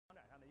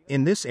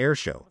In this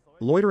airshow,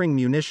 loitering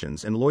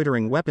munitions and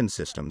loitering weapon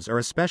systems are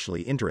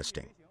especially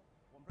interesting.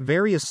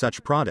 Various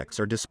such products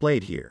are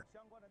displayed here.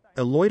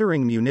 A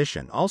loitering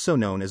munition, also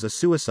known as a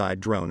suicide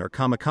drone or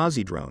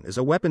kamikaze drone, is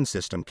a weapon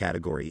system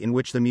category in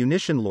which the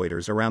munition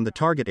loiters around the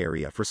target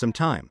area for some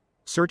time,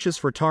 searches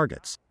for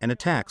targets, and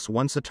attacks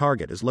once a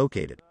target is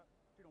located.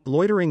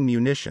 Loitering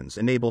munitions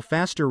enable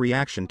faster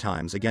reaction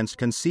times against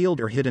concealed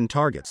or hidden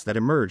targets that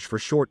emerge for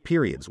short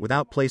periods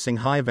without placing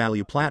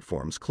high-value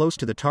platforms close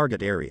to the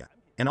target area,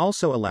 and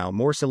also allow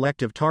more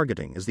selective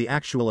targeting as the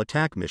actual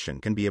attack mission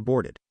can be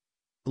aborted.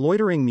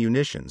 Loitering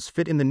munitions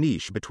fit in the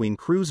niche between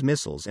cruise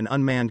missiles and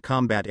unmanned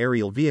combat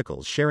aerial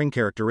vehicles, sharing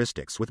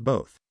characteristics with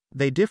both.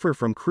 They differ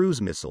from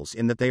cruise missiles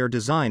in that they are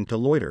designed to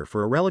loiter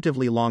for a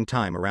relatively long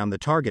time around the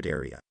target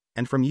area,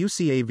 and from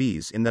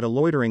UCAVs in that a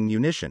loitering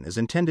munition is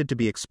intended to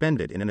be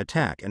expended in an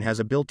attack and has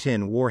a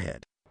built-in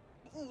warhead.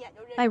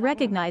 I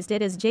recognized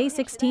it as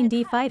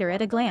J-16D fighter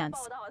at a glance.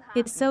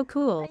 It's so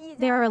cool.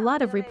 There are a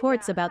lot of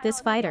reports about this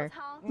fighter.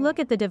 Look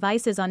at the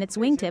devices on its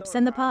wingtips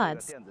and the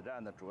pods.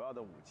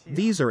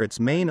 These are its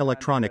main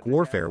electronic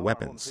warfare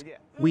weapons.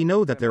 We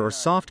know that there are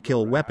soft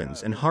kill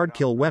weapons and hard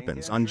kill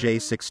weapons on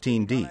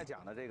J-16D.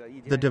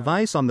 The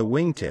device on the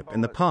wingtip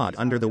and the pod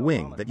under the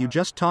wing that you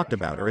just talked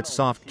about are its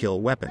soft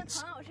kill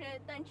weapons.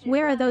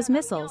 Where are those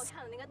missiles?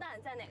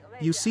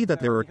 You see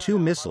that there are two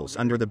missiles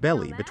under the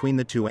belly between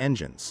the two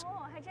engines.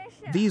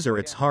 These are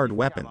its hard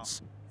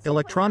weapons.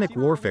 Electronic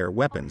warfare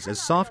weapons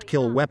as soft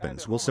kill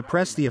weapons will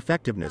suppress the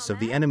effectiveness of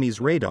the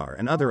enemy's radar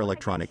and other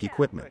electronic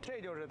equipment.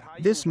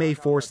 This may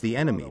force the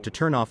enemy to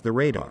turn off the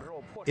radar.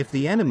 If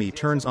the enemy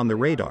turns on the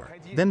radar,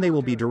 then they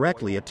will be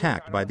directly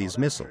attacked by these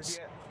missiles.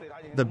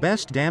 The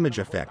best damage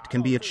effect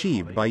can be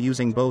achieved by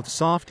using both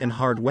soft and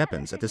hard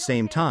weapons at the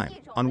same time,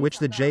 on which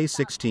the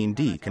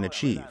J-16D can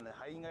achieve.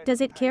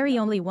 Does it carry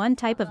only one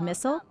type of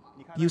missile?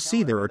 You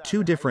see there are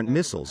two different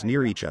missiles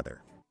near each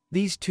other.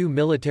 These two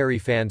military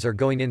fans are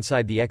going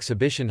inside the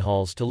exhibition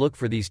halls to look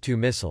for these two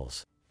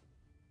missiles.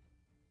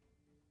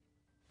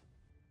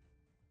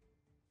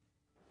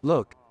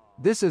 Look,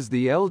 this is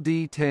the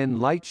LD-10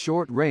 Light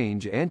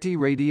Short-Range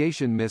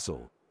Anti-Radiation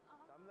Missile.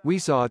 We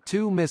saw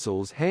two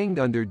missiles hanged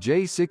under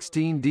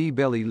J-16D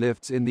belly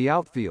lifts in the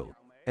outfield,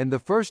 and the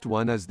first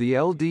one is the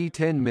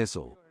LD-10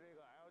 missile.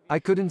 I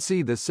couldn't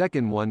see the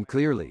second one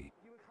clearly,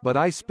 but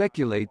I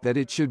speculate that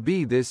it should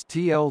be this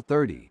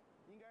TL-30.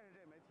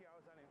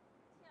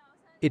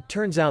 It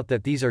turns out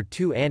that these are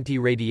two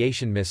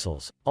anti-radiation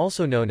missiles,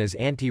 also known as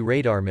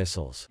anti-radar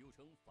missiles.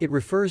 It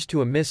refers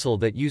to a missile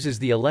that uses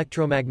the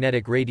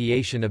electromagnetic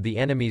radiation of the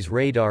enemy's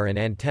radar and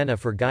antenna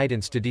for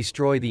guidance to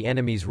destroy the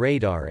enemy's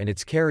radar and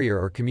its carrier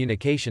or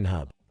communication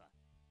hub.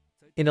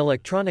 In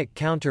electronic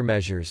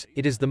countermeasures,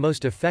 it is the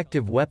most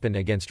effective weapon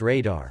against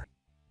radar.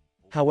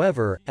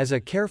 However, as a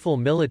careful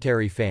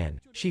military fan,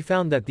 she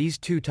found that these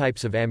two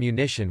types of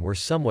ammunition were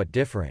somewhat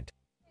different.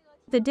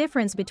 The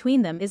difference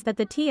between them is that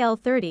the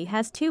TL-30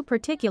 has two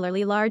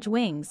particularly large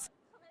wings.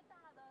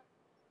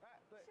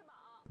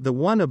 The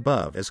one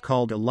above is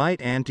called a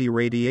light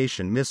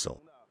anti-radiation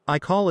missile. I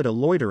call it a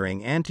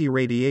loitering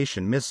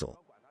anti-radiation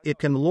missile. It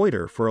can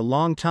loiter for a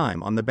long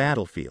time on the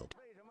battlefield.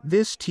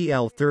 This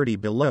TL-30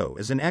 below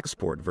is an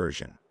export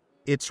version.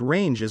 Its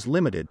range is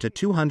limited to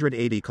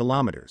 280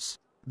 kilometers.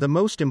 The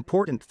most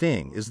important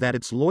thing is that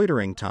its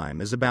loitering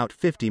time is about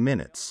 50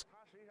 minutes.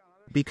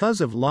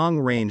 Because of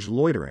long-range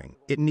loitering,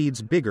 it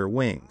needs bigger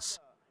wings.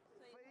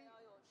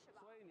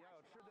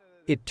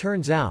 It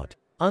turns out,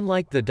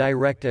 unlike the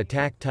direct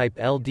attack type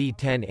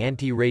LD-10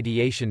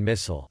 anti-radiation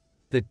missile,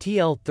 the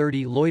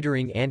TL-30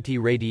 loitering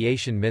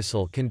anti-radiation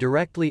missile can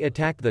directly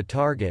attack the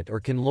target or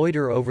can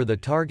loiter over the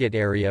target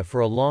area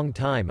for a long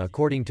time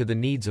according to the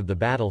needs of the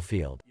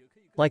battlefield.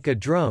 Like a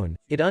drone,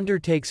 it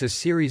undertakes a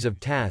series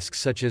of tasks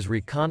such as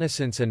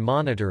reconnaissance and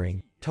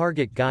monitoring,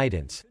 target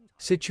guidance,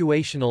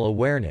 situational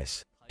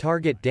awareness,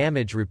 target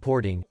damage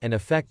reporting, and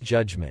effect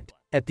judgment.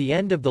 At the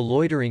end of the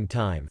loitering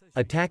time,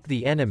 attack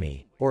the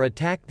enemy, or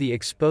attack the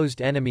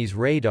exposed enemy's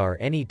radar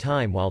any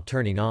time while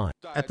turning on.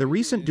 At the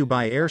recent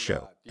Dubai Air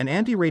Show, an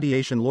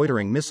anti-radiation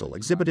loitering missile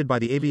exhibited by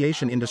the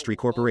Aviation Industry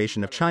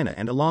Corporation of China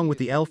and along with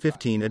the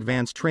L-15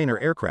 Advanced Trainer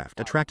aircraft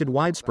attracted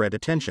widespread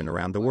attention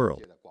around the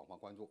world.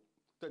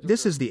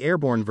 This is the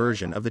airborne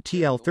version of the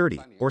TL-30,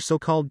 or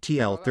so-called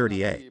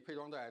TL-30A.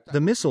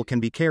 The missile can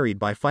be carried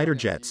by fighter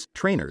jets,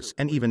 trainers,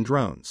 and even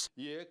drones.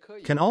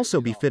 Can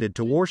also be fitted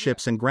to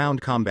warships and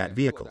ground combat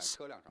vehicles.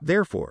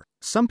 Therefore,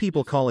 some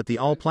people call it the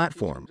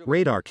all-platform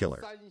radar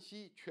killer.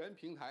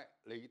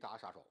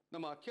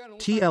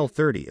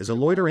 TL-30 is a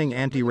loitering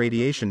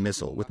anti-radiation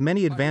missile with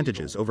many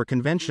advantages over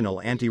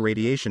conventional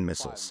anti-radiation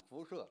missiles.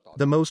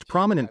 The most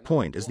prominent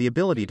point is the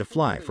ability to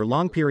fly for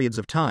long periods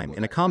of time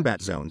in a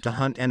combat zone to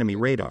hunt enemy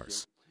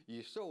radars.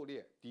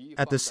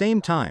 At the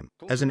same time,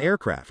 as an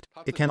aircraft,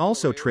 it can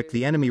also trick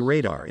the enemy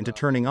radar into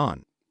turning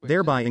on,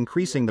 thereby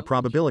increasing the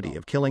probability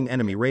of killing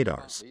enemy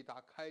radars.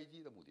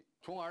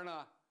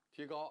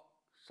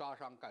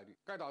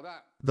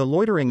 The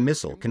loitering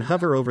missile can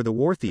hover over the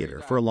war theater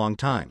for a long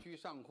time.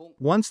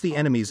 Once the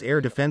enemy's air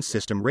defense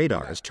system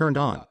radar is turned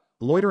on,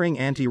 loitering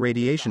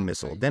anti-radiation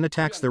missile then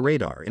attacks the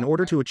radar in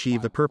order to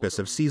achieve the purpose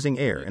of seizing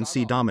air and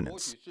sea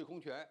dominance.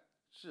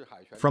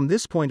 From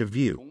this point of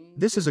view,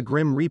 this is a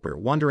grim reaper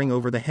wandering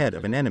over the head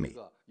of an enemy.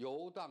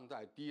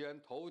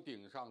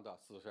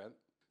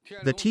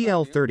 The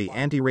TL-30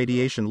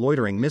 anti-radiation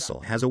loitering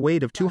missile has a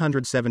weight of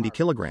 270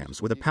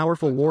 kilograms with a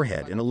powerful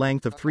warhead and a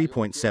length of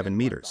 3.7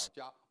 meters.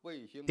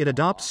 It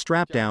adopts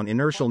strap-down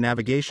inertial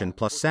navigation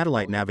plus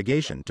satellite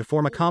navigation to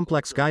form a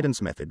complex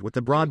guidance method with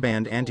the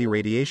broadband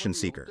anti-radiation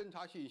seeker,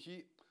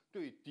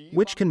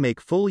 which can make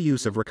full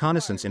use of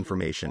reconnaissance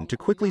information to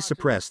quickly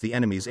suppress the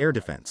enemy's air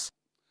defense.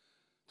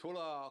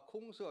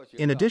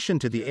 In addition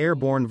to the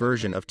airborne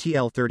version of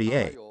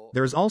TL-30A,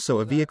 there is also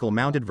a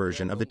vehicle-mounted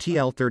version of the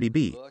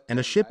TL-30B, and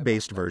a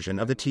ship-based version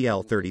of the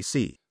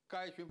TL-30C.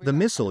 The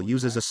missile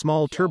uses a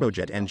small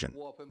turbojet engine.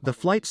 The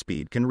flight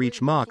speed can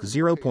reach Mach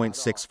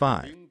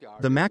 0.65.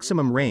 The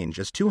maximum range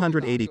is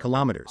 280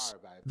 kilometers.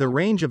 The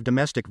range of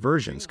domestic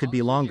versions could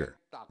be longer.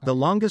 The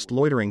longest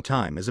loitering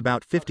time is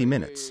about 50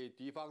 minutes.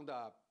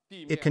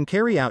 It can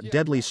carry out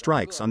deadly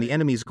strikes on the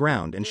enemy's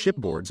ground and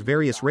shipboard's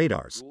various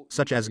radars,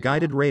 such as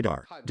guided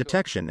radar,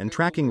 detection and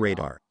tracking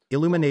radar,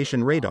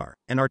 illumination radar,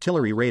 and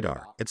artillery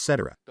radar,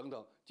 etc.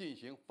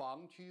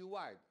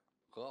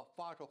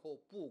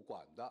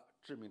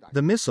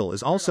 The missile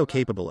is also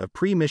capable of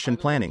pre-mission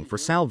planning for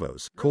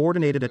salvos,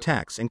 coordinated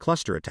attacks and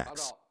cluster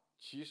attacks.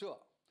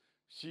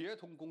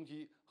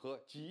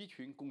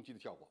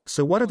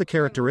 So what are the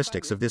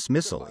characteristics of this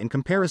missile in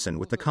comparison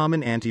with the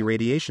common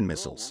anti-radiation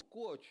missiles?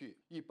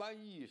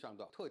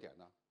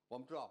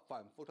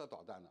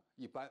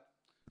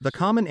 The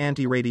common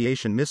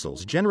anti-radiation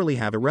missiles generally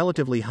have a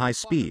relatively high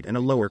speed and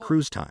a lower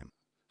cruise time.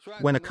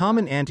 When a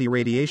common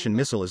anti-radiation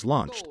missile is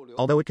launched,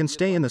 although it can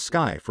stay in the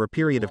sky for a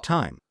period of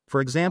time,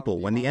 for example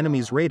when the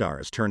enemy's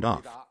radar is turned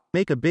off,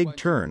 make a big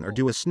turn or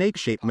do a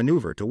snake-shaped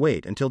maneuver to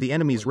wait until the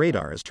enemy's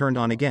radar is turned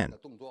on again,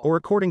 or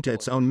according to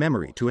its own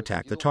memory to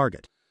attack the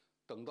target.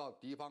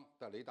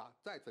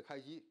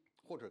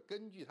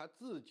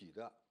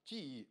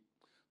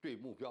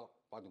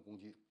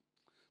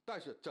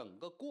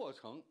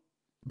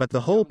 But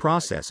the whole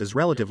process is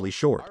relatively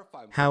short.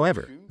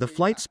 However, the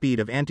flight speed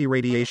of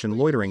anti-radiation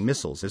loitering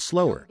missiles is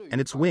slower,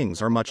 and its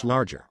wings are much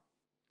larger.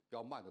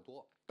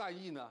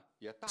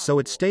 So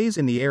it stays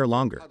in the air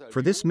longer.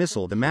 For this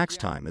missile the max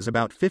time is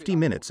about 50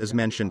 minutes as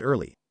mentioned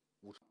earlier.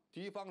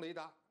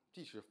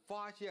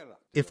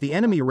 If the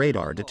enemy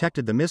radar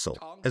detected the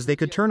missile, as they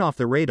could turn off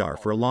the radar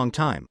for a long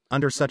time,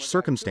 under such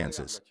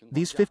circumstances,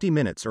 these 50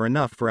 minutes are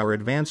enough for our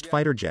advanced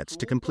fighter jets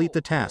to complete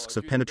the tasks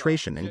of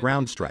penetration and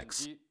ground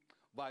strikes.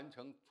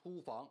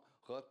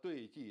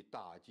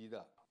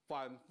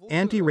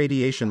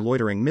 Anti-radiation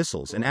loitering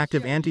missiles and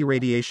active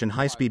anti-radiation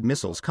high-speed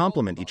missiles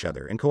complement each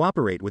other and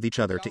cooperate with each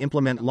other to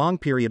implement long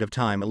period of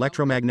time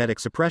electromagnetic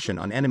suppression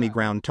on enemy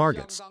ground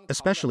targets,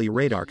 especially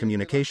radar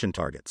communication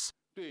targets.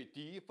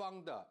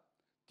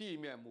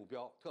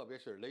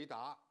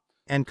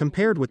 And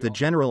compared with the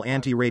general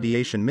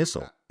anti-radiation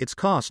missile, its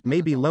cost may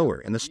be lower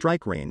and the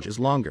strike range is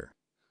longer.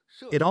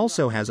 It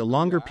also has a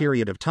longer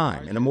period of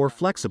time and a more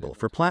flexible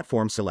for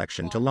platform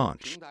selection to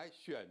launch.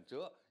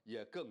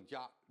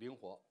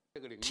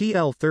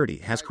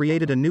 TL-30 has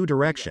created a new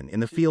direction in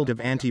the field of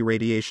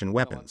anti-radiation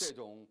weapons.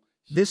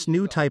 This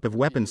new type of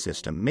weapon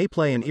system may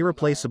play an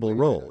irreplaceable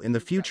role in the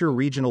future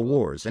regional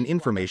wars and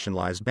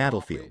informationalized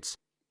battlefields.